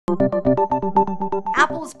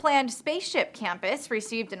Apple's planned Spaceship campus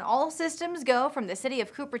received an all-systems go from the city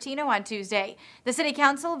of Cupertino on Tuesday. The city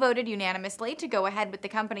council voted unanimously to go ahead with the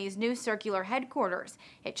company's new circular headquarters.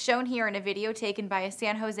 It's shown here in a video taken by a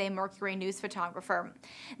San Jose Mercury news photographer.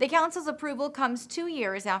 The council's approval comes 2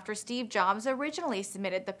 years after Steve Jobs originally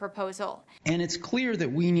submitted the proposal. And it's clear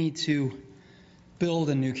that we need to build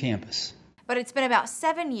a new campus. But it's been about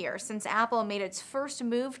 7 years since Apple made its first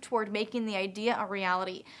move toward making the idea a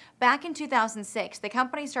reality. Back in 2006, the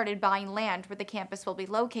company started buying land where the campus will be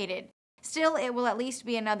located. Still, it will at least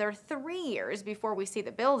be another 3 years before we see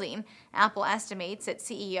the building. Apple estimates its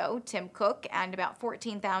CEO, Tim Cook, and about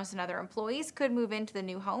 14,000 other employees could move into the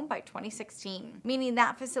new home by 2016, meaning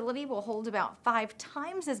that facility will hold about 5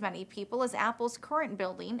 times as many people as Apple's current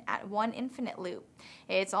building at One Infinite Loop.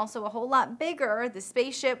 It's also a whole lot bigger. The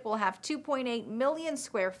Spaceship will have 2.8 million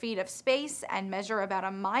square feet of space and measure about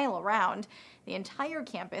a mile around. The entire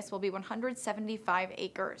campus will be 175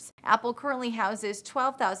 acres. Apple currently houses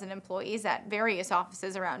 12,000 employees at various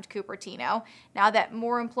offices around Cupertino. Now that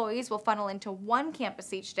more employees will funnel into one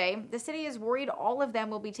campus each day, the city is worried all of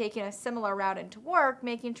them will be taking a similar route into work,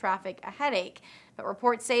 making traffic a headache. But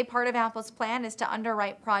reports say part of Apple's plan is to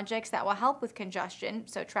underwrite projects that will help with congestion,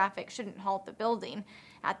 so traffic shouldn't halt the building.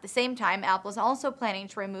 At the same time, Apple is also planning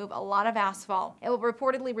to remove a lot of asphalt. It will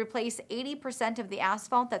reportedly replace 80% of the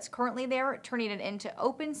asphalt that's currently there, turning it into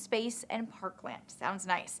open space and parkland. Sounds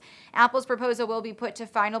nice. Apple's proposal will be put to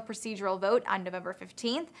final procedural vote on November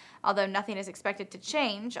 15th, although nothing is expected to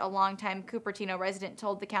change. A longtime Cupertino resident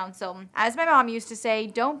told the council, "As my mom used to say,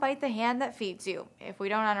 don't bite the hand that feeds you. If we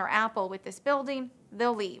don't honor Apple with this building,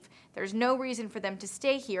 they'll leave. There's no reason for them to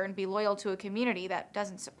stay here and be loyal to a community that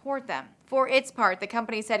doesn't support them." For its part, the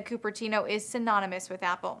company said Cupertino is synonymous with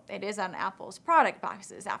Apple. It is on Apple's product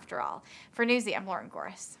boxes, after all. For Newsy, I'm Lauren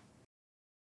Goris.